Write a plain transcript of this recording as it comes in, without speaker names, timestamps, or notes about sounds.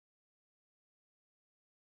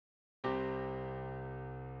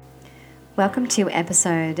Welcome to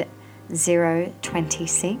episode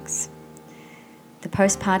 026. The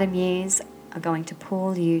postpartum years are going to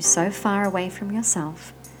pull you so far away from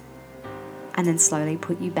yourself and then slowly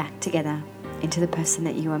put you back together into the person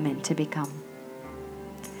that you are meant to become.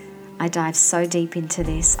 I dive so deep into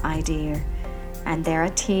this idea, and there are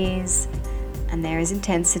tears, and there is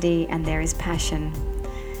intensity, and there is passion,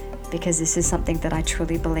 because this is something that I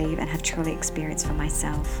truly believe and have truly experienced for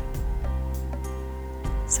myself.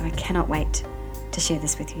 So I cannot wait to share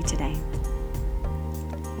this with you today.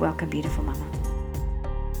 Welcome, beautiful mama.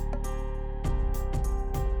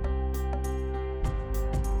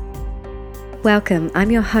 Welcome,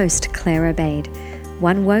 I'm your host, Claire Obaid.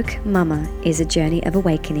 One Woke Mama is a journey of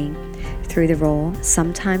awakening through the raw,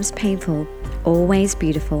 sometimes painful, always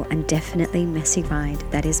beautiful, and definitely messy ride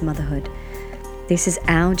that is motherhood. This is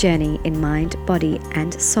our journey in mind, body,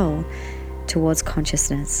 and soul towards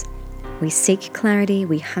consciousness. We seek clarity,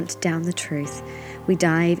 we hunt down the truth, we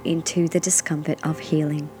dive into the discomfort of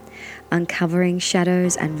healing, uncovering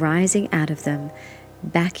shadows and rising out of them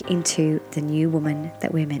back into the new woman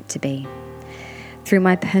that we're meant to be. Through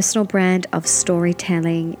my personal brand of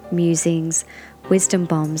storytelling, musings, wisdom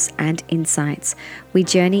bombs, and insights, we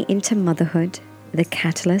journey into motherhood, the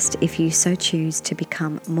catalyst if you so choose to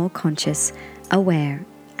become more conscious, aware,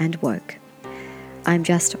 and woke. I'm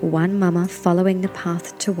just one mama following the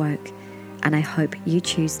path to woke, and I hope you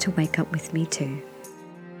choose to wake up with me too.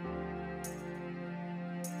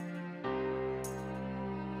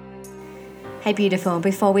 Hey beautiful,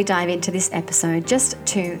 before we dive into this episode, just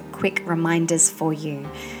two quick reminders for you.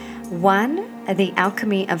 One, the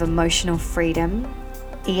Alchemy of Emotional Freedom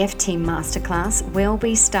EFT Masterclass will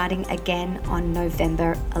be starting again on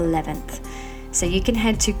November 11th. So you can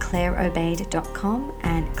head to claireobaid.com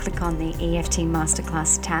and click on the EFT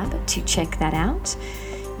Masterclass tab to check that out.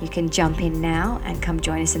 You can jump in now and come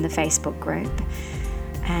join us in the Facebook group.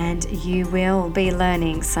 And you will be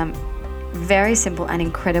learning some very simple and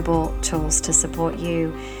incredible tools to support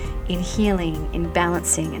you in healing, in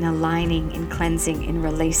balancing, in aligning, in cleansing, in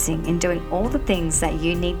releasing, in doing all the things that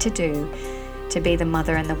you need to do to be the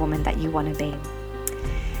mother and the woman that you want to be.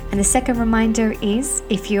 And the second reminder is,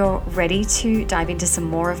 if you're ready to dive into some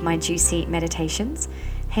more of my juicy meditations,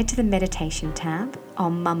 head to the meditation tab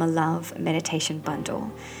on Mama Love Meditation Bundle.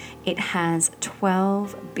 It has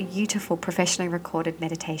 12 beautiful professionally recorded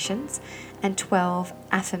meditations and 12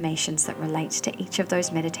 affirmations that relate to each of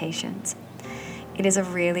those meditations. It is a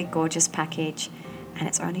really gorgeous package and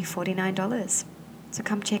it's only $49. So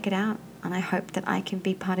come check it out, and I hope that I can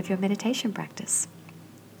be part of your meditation practice.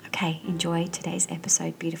 Okay, enjoy today's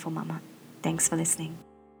episode, beautiful mama. Thanks for listening.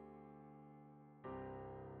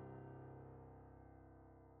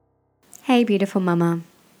 Hey, beautiful mama.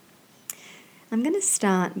 I'm going to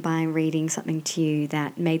start by reading something to you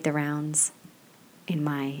that made the rounds in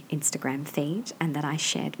my Instagram feed and that I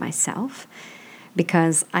shared myself,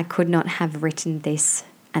 because I could not have written this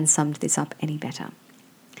and summed this up any better.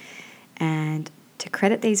 And to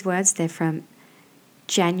credit these words, they're from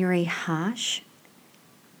January Harsh.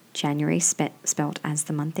 January spelt as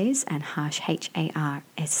the month is, and Harsh, Harshe. I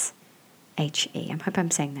hope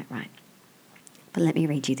I'm saying that right. But let me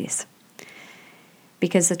read you this.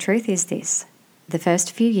 Because the truth is this: the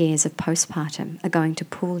first few years of postpartum are going to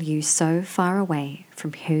pull you so far away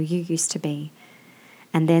from who you used to be,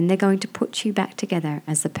 and then they're going to put you back together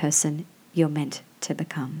as the person you're meant to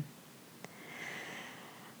become.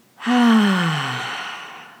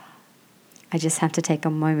 I just have to take a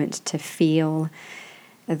moment to feel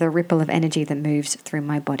the ripple of energy that moves through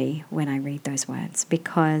my body when I read those words,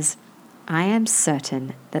 because I am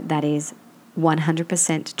certain that that is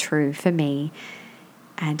 100% true for me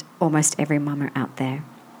and almost every mama out there.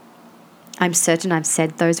 I'm certain I've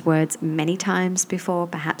said those words many times before,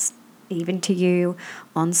 perhaps even to you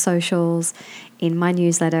on socials, in my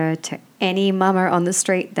newsletter, to any mama on the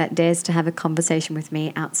street that dares to have a conversation with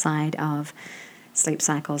me outside of sleep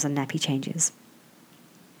cycles and nappy changes.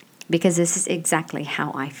 Because this is exactly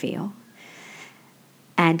how I feel.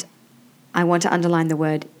 And I want to underline the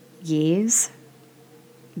word years,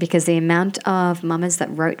 because the amount of mamas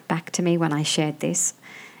that wrote back to me when I shared this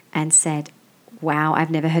and said, wow,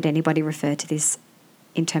 I've never heard anybody refer to this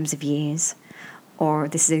in terms of years, or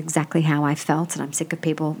this is exactly how I felt, and I'm sick of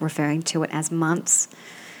people referring to it as months,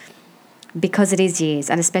 because it is years.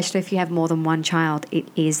 And especially if you have more than one child, it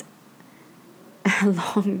is a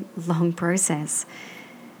long, long process.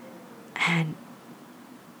 And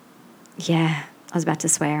yeah, I was about to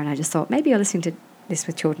swear, and I just thought maybe you're listening to this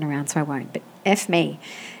with children around, so I won't. But F me,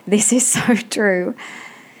 this is so true.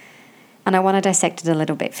 And I want to dissect it a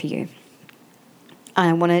little bit for you.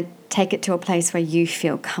 I want to take it to a place where you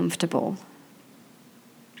feel comfortable.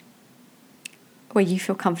 Where you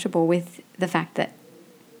feel comfortable with the fact that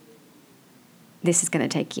this is going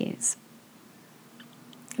to take years.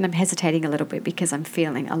 And I'm hesitating a little bit because I'm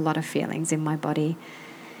feeling a lot of feelings in my body.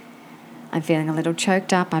 I'm feeling a little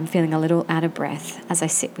choked up. I'm feeling a little out of breath as I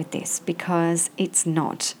sit with this, because it's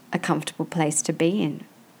not a comfortable place to be in.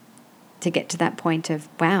 To get to that point of,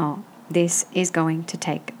 wow, this is going to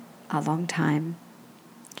take a long time.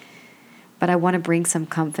 But I want to bring some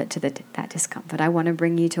comfort to that discomfort. I want to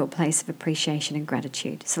bring you to a place of appreciation and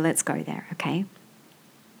gratitude. So let's go there, okay?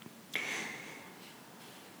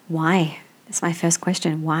 Why? That's my first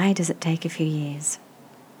question. Why does it take a few years?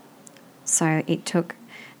 So it took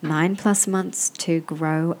 9+ months to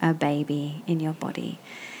grow a baby in your body.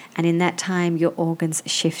 And in that time, your organs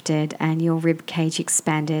shifted and your rib cage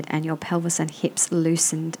expanded and your pelvis and hips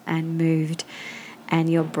loosened and moved and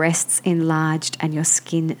your breasts enlarged and your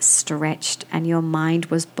skin stretched and your mind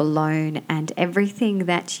was blown, and everything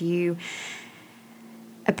that you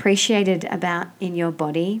appreciated about in your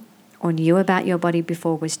body or knew about your body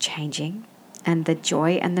before was changing, and the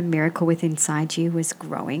joy and the miracle within inside you was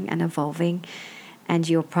growing and evolving, and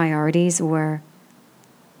your priorities were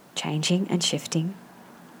changing and shifting.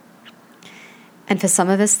 And for some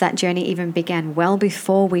of us, that journey even began well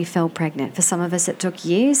before we fell pregnant. For some of us, it took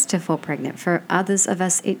years to fall pregnant. For others of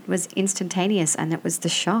us, it was instantaneous, and it was the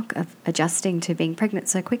shock of adjusting to being pregnant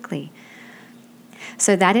so quickly.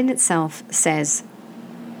 So that in itself says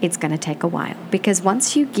it's going to take a while, because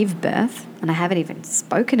once you give birth, and I haven't even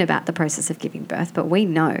spoken about the process of giving birth, but we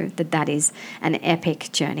know that that is an epic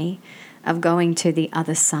journey of going to the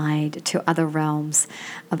other side, to other realms,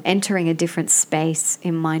 of entering a different space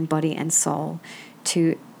in mind, body, and soul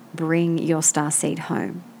to bring your starseed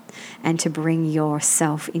home and to bring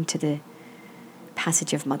yourself into the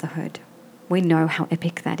passage of motherhood. We know how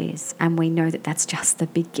epic that is, and we know that that's just the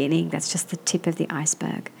beginning, that's just the tip of the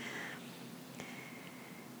iceberg.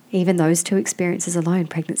 Even those two experiences alone,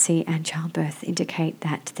 pregnancy and childbirth, indicate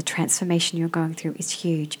that the transformation you're going through is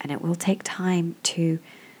huge, and it will take time to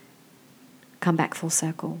come back full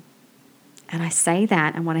circle. And I say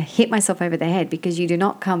that and want to hit myself over the head, because you do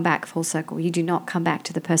not come back full circle. You do not come back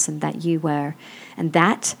to the person that you were. And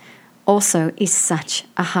that also is such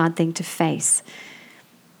a hard thing to face.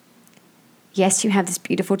 Yes, you have this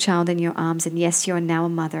beautiful child in your arms, and yes, you're now a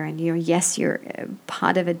mother, and you're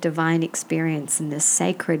part of a divine experience and this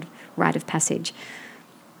sacred rite of passage.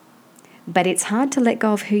 But it's hard to let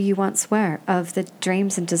go of who you once were, of the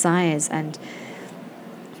dreams and desires and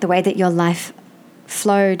the way that your life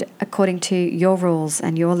flowed according to your rules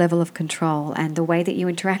and your level of control, and the way that you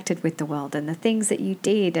interacted with the world and the things that you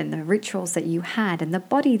did and the rituals that you had and the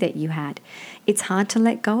body that you had. It's hard to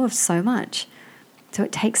let go of so much. So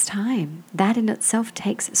it takes time. That in itself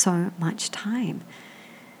takes so much time.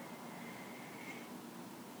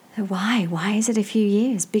 So why? Why is it a few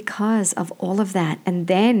years? Because of all of that. And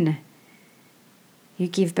then you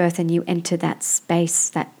give birth and you enter that space,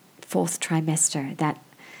 that 4th trimester,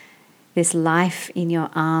 this life in your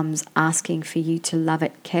arms asking for you to love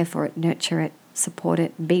it, care for it, nurture it, support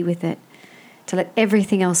it, be with it, to let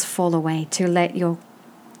everything else fall away, to let your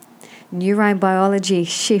neurobiology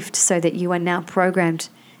shift so that you are now programmed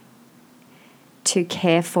to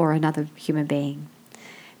care for another human being,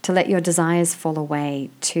 to let your desires fall away,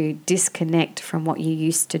 to disconnect from what you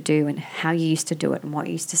used to do and how you used to do it and what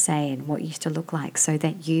you used to say and what you used to look like, so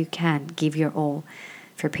that you can give your all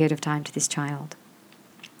for a period of time to this child.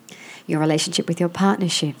 Your relationship with your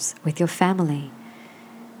partnerships, with your family,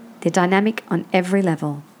 the dynamic on every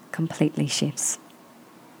level completely shifts.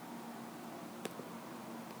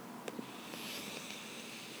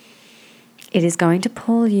 It is going to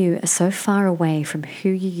pull you so far away from who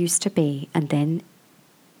you used to be, and then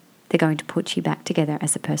they're going to put you back together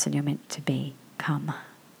as the person you're meant to become.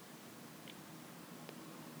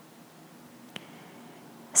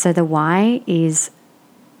 So the why is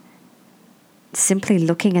simply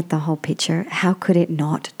looking at the whole picture. How could it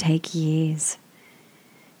not take years?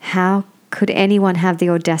 How could anyone have the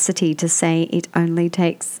audacity to say it only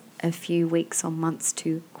takes a few weeks or months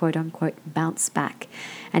to quote unquote bounce back?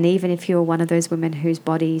 And even if you're one of those women whose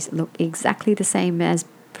bodies look exactly the same as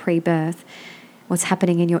pre-birth, what's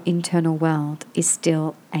happening in your internal world is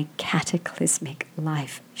still a cataclysmic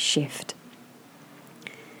life shift.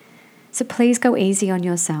 So please go easy on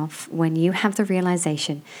yourself when you have the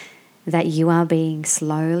realization that you are being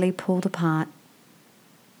slowly pulled apart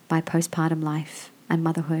by postpartum life and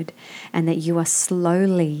motherhood, and that you are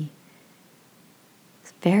slowly,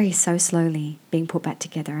 so slowly being put back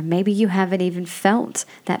together. And maybe you haven't even felt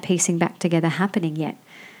that piecing back together happening yet.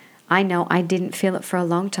 I know I didn't feel it for a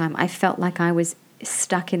long time. I felt like I was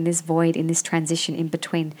stuck in this void, in this transition in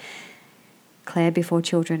between Claire before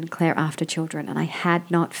children, Claire after children, and I had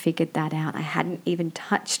not figured that out. I hadn't even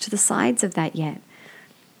touched the sides of that yet.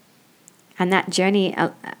 And that journey,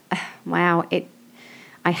 wow,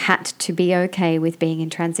 I had to be okay with being in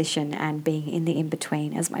transition and being in the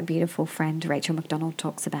in-between, as my beautiful friend Rachel McDonald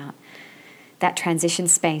talks about. That transition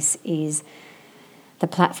space is the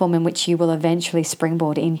platform in which you will eventually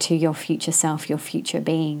springboard into your future self, your future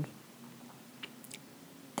being,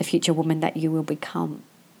 the future woman that you will become,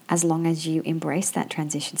 as long as you embrace that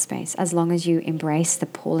transition space, as long as you embrace the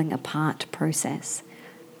pulling apart process.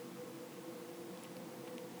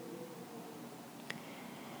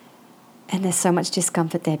 And there's so much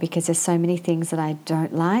discomfort there because there's so many things that I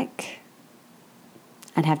don't like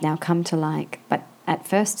and have now come to like. But at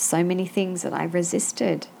first, so many things that I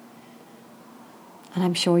resisted. And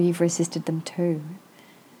I'm sure you've resisted them too.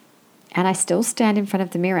 And I still stand in front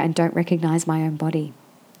of the mirror and don't recognize my own body.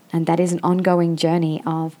 And that is an ongoing journey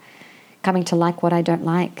of coming to like what I don't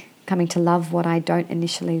like, coming to love what I don't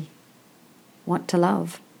initially want to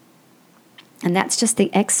love. And that's just the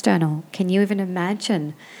external. Can you even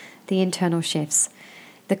imagine the internal shifts,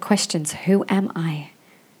 the questions? Who am I?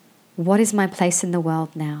 What is my place in the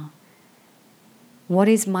world now? What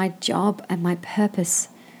is my job and my purpose?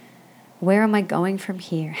 Where am I going from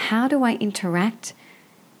here? How do I interact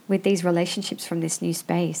with these relationships from this new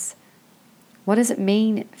space? What does it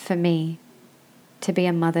mean for me to be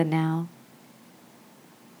a mother now?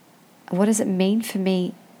 What does it mean for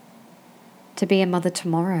me to be a mother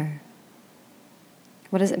tomorrow?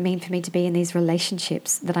 What does it mean for me to be in these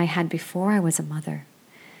relationships that I had before I was a mother?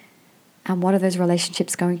 And what are those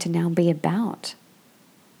relationships going to now be about?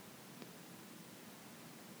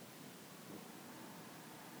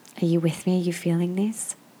 Are you with me? Are you feeling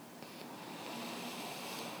this?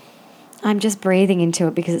 I'm just breathing into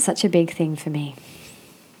it because it's such a big thing for me.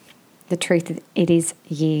 The truth, it is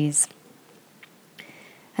years.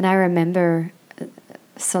 And I remember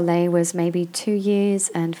Soleil was maybe 2 years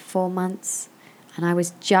and 4 months. And I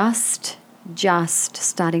was just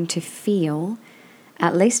starting to feel,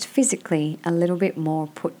 at least physically, a little bit more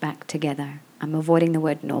put back together. I'm avoiding the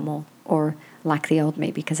word normal or like the old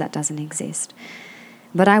me because that doesn't exist.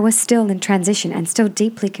 But I was still in transition and still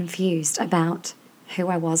deeply confused about who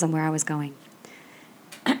I was and where I was going.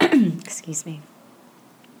 Excuse me.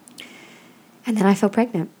 And then I fell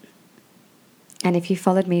pregnant. And if you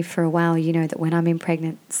followed me for a while, you know that when I'm in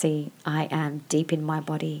pregnancy, I am deep in my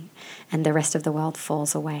body and the rest of the world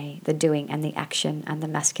falls away. The doing and the action and the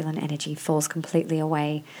masculine energy falls completely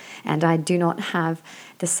away. And I do not have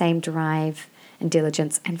the same drive and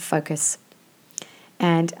diligence and focus.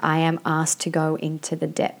 And I am asked to go into the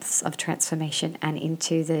depths of transformation and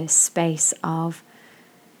into the space of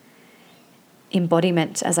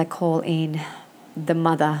embodiment, as I call in the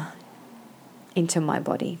mother into my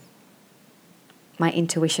body. My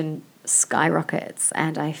intuition skyrockets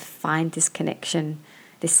and I find this connection,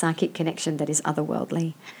 this psychic connection that is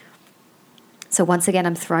otherworldly. So once again,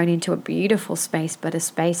 I'm thrown into a beautiful space, but a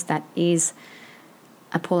space that is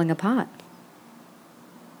a pulling apart,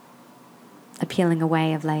 a peeling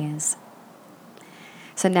away of layers.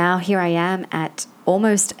 So now here I am at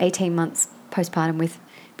almost 18 months postpartum with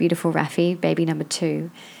beautiful Rafi, baby number 2.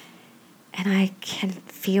 And I can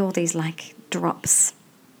feel these like drops,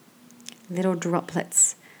 little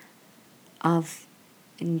droplets of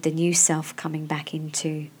the new self coming back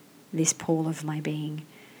into this pool of my being.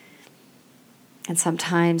 And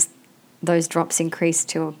sometimes those drops increase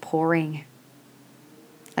to a pouring,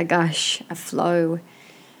 a gush, a flow.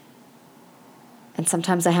 And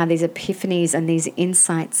sometimes I have these epiphanies and these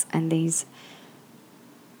insights and these,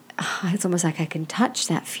 it's almost like I can touch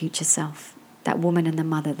that future self, that woman and the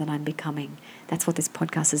mother that I'm becoming. That's what this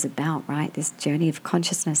podcast is about, right? This journey of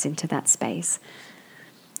consciousness into that space.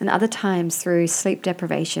 And other times through sleep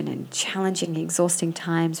deprivation and challenging, exhausting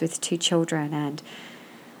times with 2 children and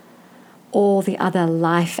all the other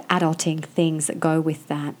life adulting things that go with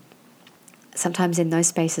that. Sometimes in those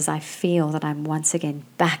spaces I feel that I'm once again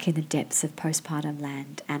back in the depths of postpartum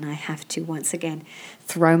land and I have to once again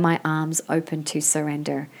throw my arms open to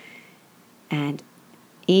surrender and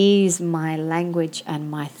ease my language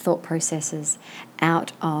and my thought processes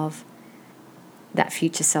out of that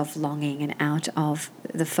future self longing and out of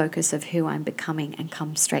the focus of who I'm becoming and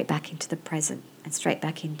come straight back into the present and straight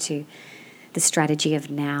back into the strategy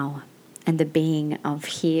of now and the being of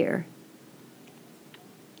here.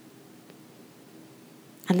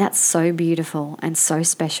 And that's so beautiful and so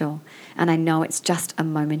special. And I know it's just a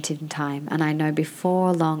moment in time. And I know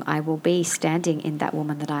before long I will be standing in that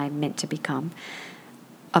woman that I'm meant to become.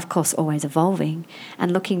 of course, always evolving,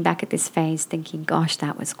 and looking back at this phase thinking, gosh,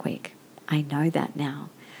 that was quick. I know that now.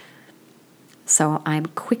 So I'm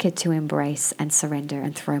quicker to embrace and surrender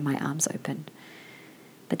and throw my arms open.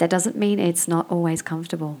 But that doesn't mean it's not always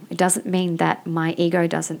comfortable. It doesn't mean that my ego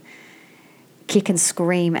doesn't kick and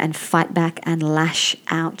scream and fight back and lash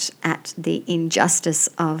out at the injustice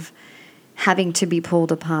of having to be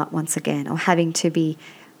pulled apart once again, or having to be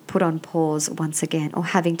put on pause once again, or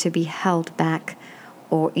having to be held back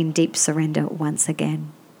or in deep surrender once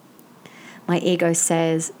again. My ego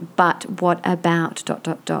says, but what about ...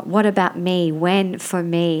 What about me? When? For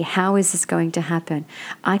me? How is this going to happen?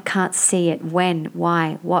 I can't see it. When?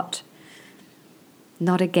 Why? What?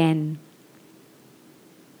 Not again.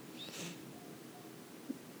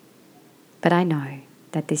 But I know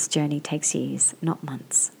that this journey takes years, not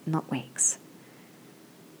months, not weeks.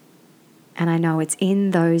 And I know it's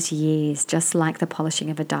in those years, just like the polishing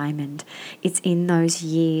of a diamond, it's in those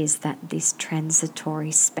years that this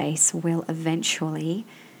transitory space will eventually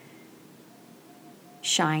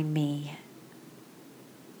shine me,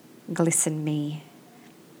 glisten me,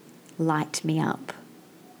 light me up,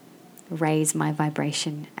 raise my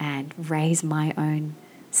vibration and raise my own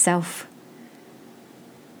self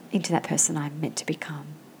into that person I'm meant to become.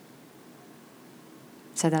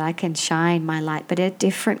 So that I can shine my light, but a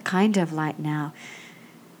different kind of light now.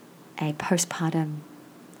 A postpartum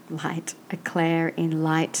light, a Claire in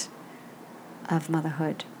light of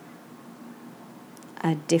motherhood.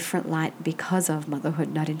 A different light because of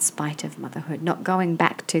motherhood, not in spite of motherhood. Not going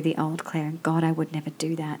back to the old Claire, and God, I would never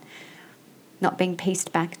do that. Not being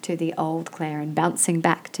pieced back to the old Claire and bouncing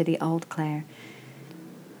back to the old Claire.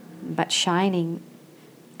 But shining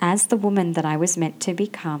as the woman that I was meant to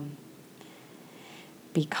become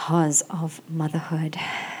because of motherhood.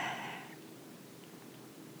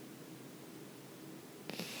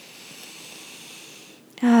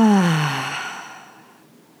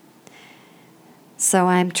 So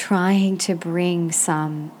I'm trying to bring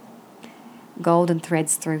some golden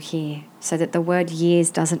threads through here so that the word years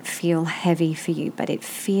doesn't feel heavy for you, but it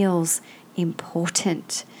feels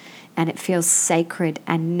important and it feels sacred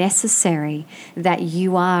and necessary that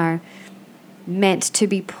you are meant to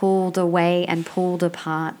be pulled away and pulled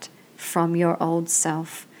apart from your old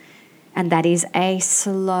self. And that is a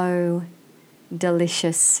slow,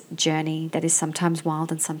 delicious journey that is sometimes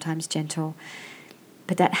wild and sometimes gentle.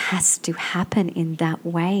 But that has to happen in that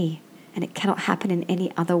way. And it cannot happen in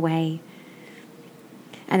any other way.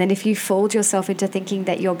 And then if you fooled yourself into thinking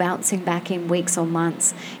that you're bouncing back in weeks or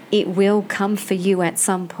months, it will come for you at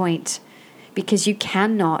some point, because you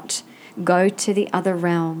cannot go to the other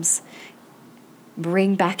realms,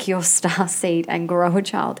 bring back your star seed and grow a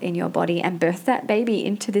child in your body and birth that baby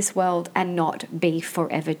into this world and not be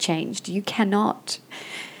forever changed. You cannot.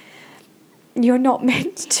 You're not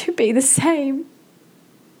meant to be the same.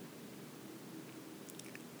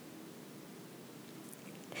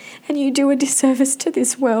 And you do a disservice to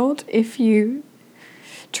this world if you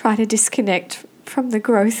try to disconnect from the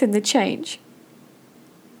growth and the change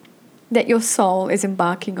that your soul is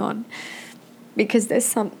embarking on, because there's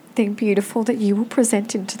something beautiful that you will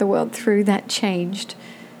present into the world through that changed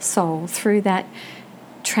soul, through that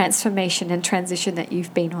transformation and transition that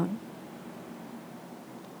you've been on.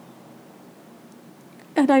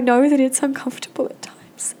 And I know that it's uncomfortable at times.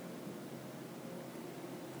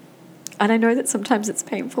 And I know that sometimes it's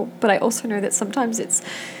painful, but I also know that sometimes it's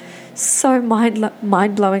so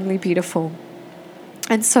mind-blowingly beautiful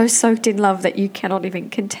and so soaked in love that you cannot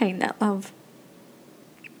even contain that love.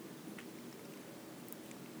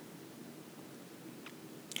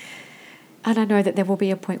 And I know that there will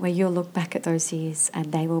be a point where you'll look back at those years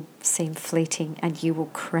and they will seem fleeting and you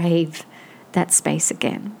will crave that space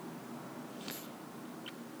again.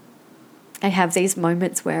 I have these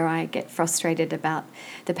moments where I get frustrated about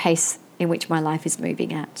the pace in which my life is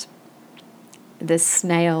moving at. The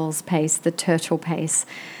snail's pace, the turtle pace,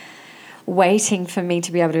 waiting for me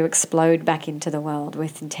to be able to explode back into the world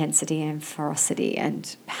with intensity and ferocity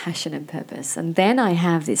and passion and purpose. And then I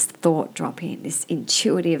have this thought drop in, this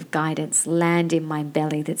intuitive guidance land in my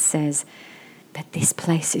belly that says, but this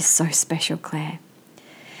place is so special, Claire.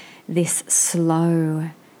 This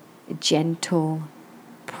slow, gentle,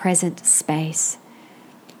 present space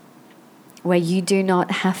where you do not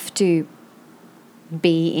have to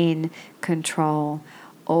be in control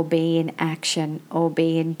or be in action or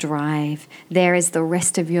be in drive. There is the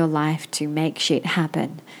rest of your life to make shit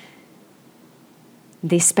happen.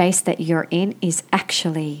 This space that you're in is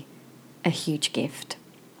actually a huge gift.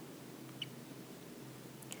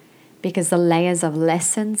 because the layers of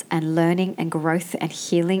lessons and learning and growth and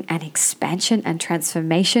healing and expansion and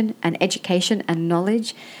transformation and education and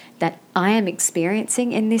knowledge that I am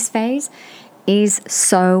experiencing in this phase is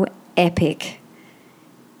so epic.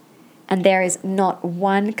 And there is not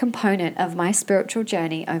one component of my spiritual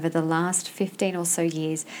journey over the last 15 or so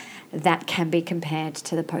years that can be compared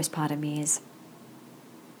to the postpartum years.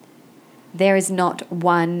 There is not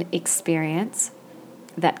one experience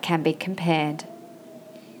that can be compared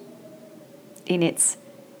in its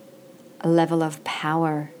level of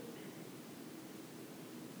power.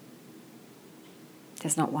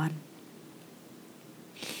 There's not one.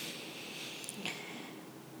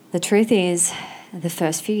 The truth is, the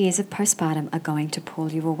first few years of postpartum are going to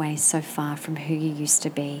pull you away so far from who you used to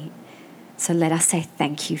be. So let us say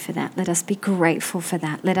thank you for that. Let us be grateful for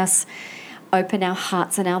that. Let us open our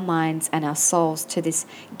hearts and our minds and our souls to this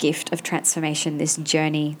gift of transformation, this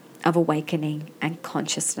journey of awakening and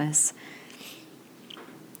consciousness.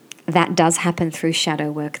 That does happen through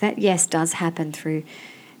shadow work. That, yes, does happen through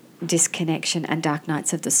disconnection and dark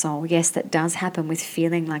nights of the soul. Yes, that does happen with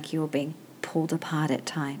feeling like you're being pulled apart at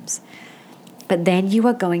times. But then you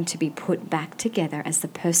are going to be put back together as the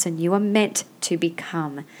person you are meant to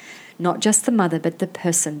become. Not just the mother, but the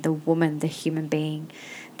person, the woman, the human being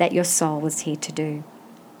that your soul was here to do.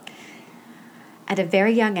 At a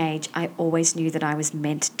very young age, I always knew that I was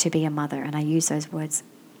meant to be a mother. And I use those words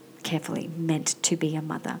carefully, meant to be a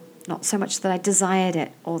mother. Not so much that I desired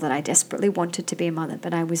it or that I desperately wanted to be a mother,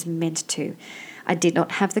 but I was meant to. I did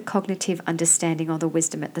not have the cognitive understanding or the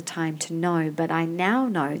wisdom at the time to know, but I now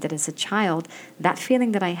know that as a child, that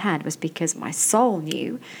feeling that I had was because my soul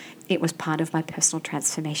knew it was part of my personal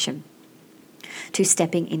transformation to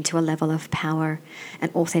stepping into a level of power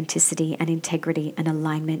and authenticity and integrity and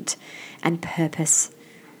alignment and purpose.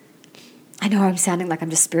 I know I'm sounding like I'm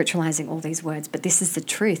just spiritualizing all these words, but this is the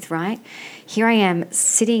truth, right? Here I am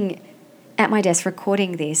sitting at my desk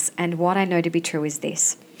recording this, and what I know to be true is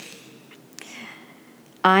this.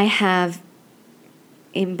 I have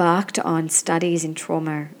embarked on studies in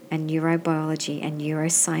trauma and neurobiology and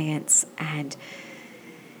neuroscience and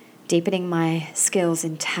deepening my skills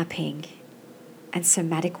in tapping and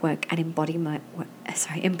somatic work and embodiment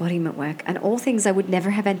work, and all things I would never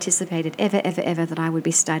have anticipated ever that I would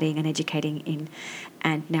be studying and educating in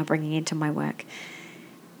and now bringing into my work.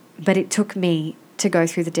 But it took me to go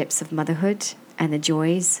through the depths of motherhood and the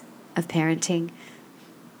joys of parenting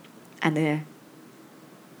and the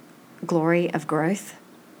glory of growth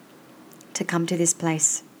to come to this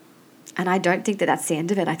place. And I don't think that that's the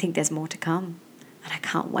end of it. I think there's more to come, and I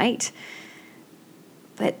can't wait.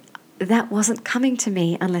 But that wasn't coming to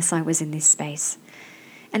me unless I was in this space.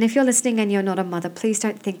 And if you're listening and you're not a mother, please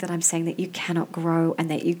don't think that I'm saying that you cannot grow and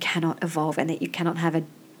that you cannot evolve and that you cannot have a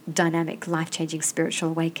dynamic, life-changing spiritual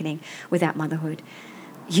awakening without motherhood.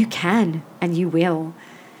 You can and you will.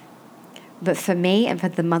 But for me and for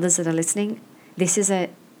the mothers that are listening, this is an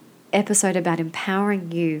episode about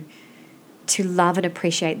empowering you to love and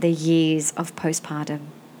appreciate the years of postpartum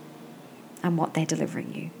and what they're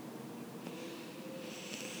delivering you.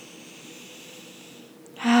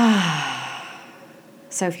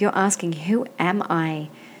 So if you're asking, who am I?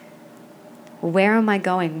 Where am I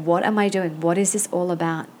going? What am I doing? What is this all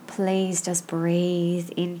about? Please just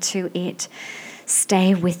breathe into it.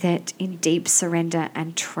 Stay with it in deep surrender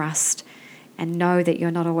and trust, and know that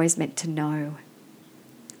you're not always meant to know.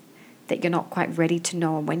 That you're not quite ready to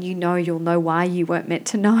know. And when you know, you'll know why you weren't meant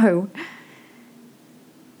to know.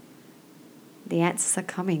 The answers are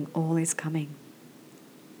coming. All is coming.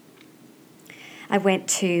 I went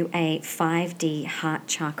to a 5D heart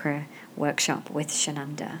chakra workshop with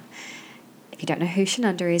Shananda. If you don't know who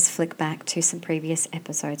Shananda is, flick back to some previous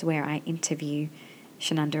episodes where I interview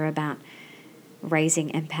Shananda about raising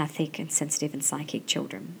empathic and sensitive and psychic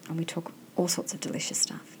children. And we talk all sorts of delicious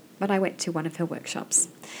stuff. But I went to one of her workshops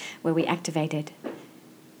where we activated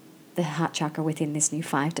the heart chakra within this new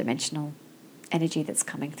 5-dimensional energy that's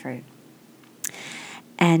coming through.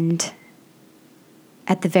 And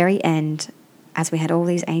at the very end, as we had all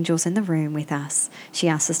these angels in the room with us, she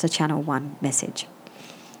asked us to channel one message.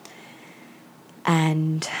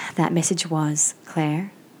 And that message was,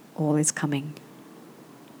 Claire, all is coming.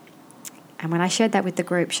 And when I shared that with the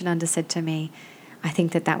group, Shananda said to me, I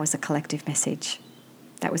think that was a collective message.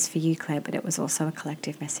 That was for you, Claire, but it was also a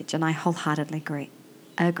collective message. And I wholeheartedly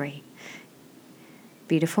agree.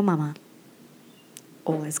 Beautiful mama,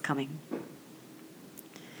 all is coming.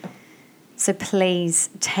 So please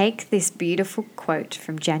take this beautiful quote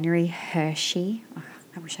from January Hershey. Oh,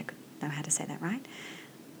 I wish I could know how to say that right.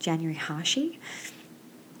 January Hershey.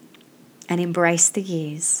 And embrace the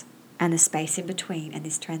years and the space in between and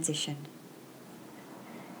this transition.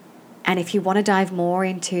 And if you want to dive more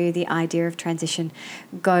into the idea of transition,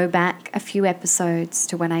 go back a few episodes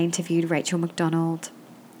to when I interviewed Rachel McDonald,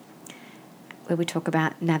 where we talk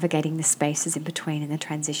about navigating the spaces in between and the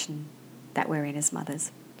transition that we're in as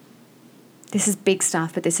mothers. This is big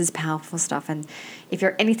stuff, but this is powerful stuff. And if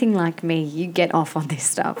you're anything like me, you get off on this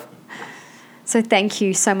stuff. So thank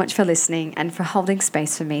you so much for listening and for holding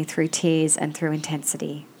space for me through tears and through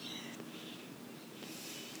intensity.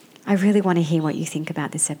 I really want to hear what you think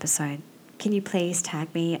about this episode. Can you please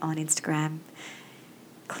tag me on Instagram,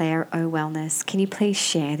 Claire O Wellness? Can you please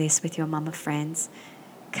share this with your mama friends?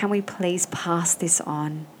 Can we please pass this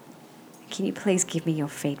on? Can you please give me your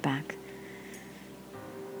feedback?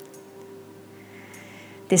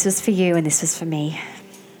 This was for you and this was for me.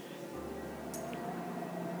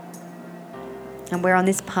 And we're on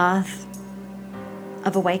this path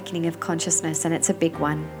of awakening of consciousness, and it's a big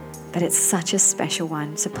one. But it's such a special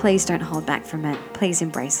one, so please don't hold back from it. Please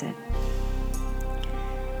embrace it.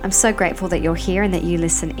 I'm so grateful that you're here and that you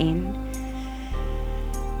listen in.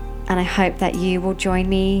 And I hope that you will join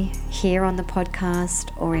me here on the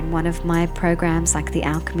podcast or in one of my programs like The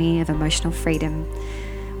Alchemy of Emotional Freedom,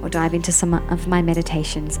 or dive into some of my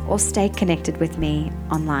meditations, or stay connected with me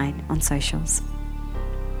online on socials.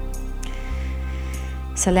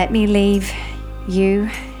 So let me leave you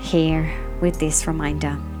here with this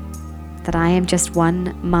reminder that I am just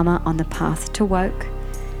one mama on the path to woke,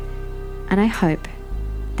 and I hope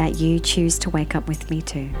that you choose to wake up with me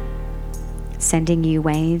too. Sending you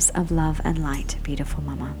waves of love and light, beautiful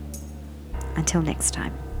mama. Until next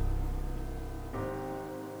time.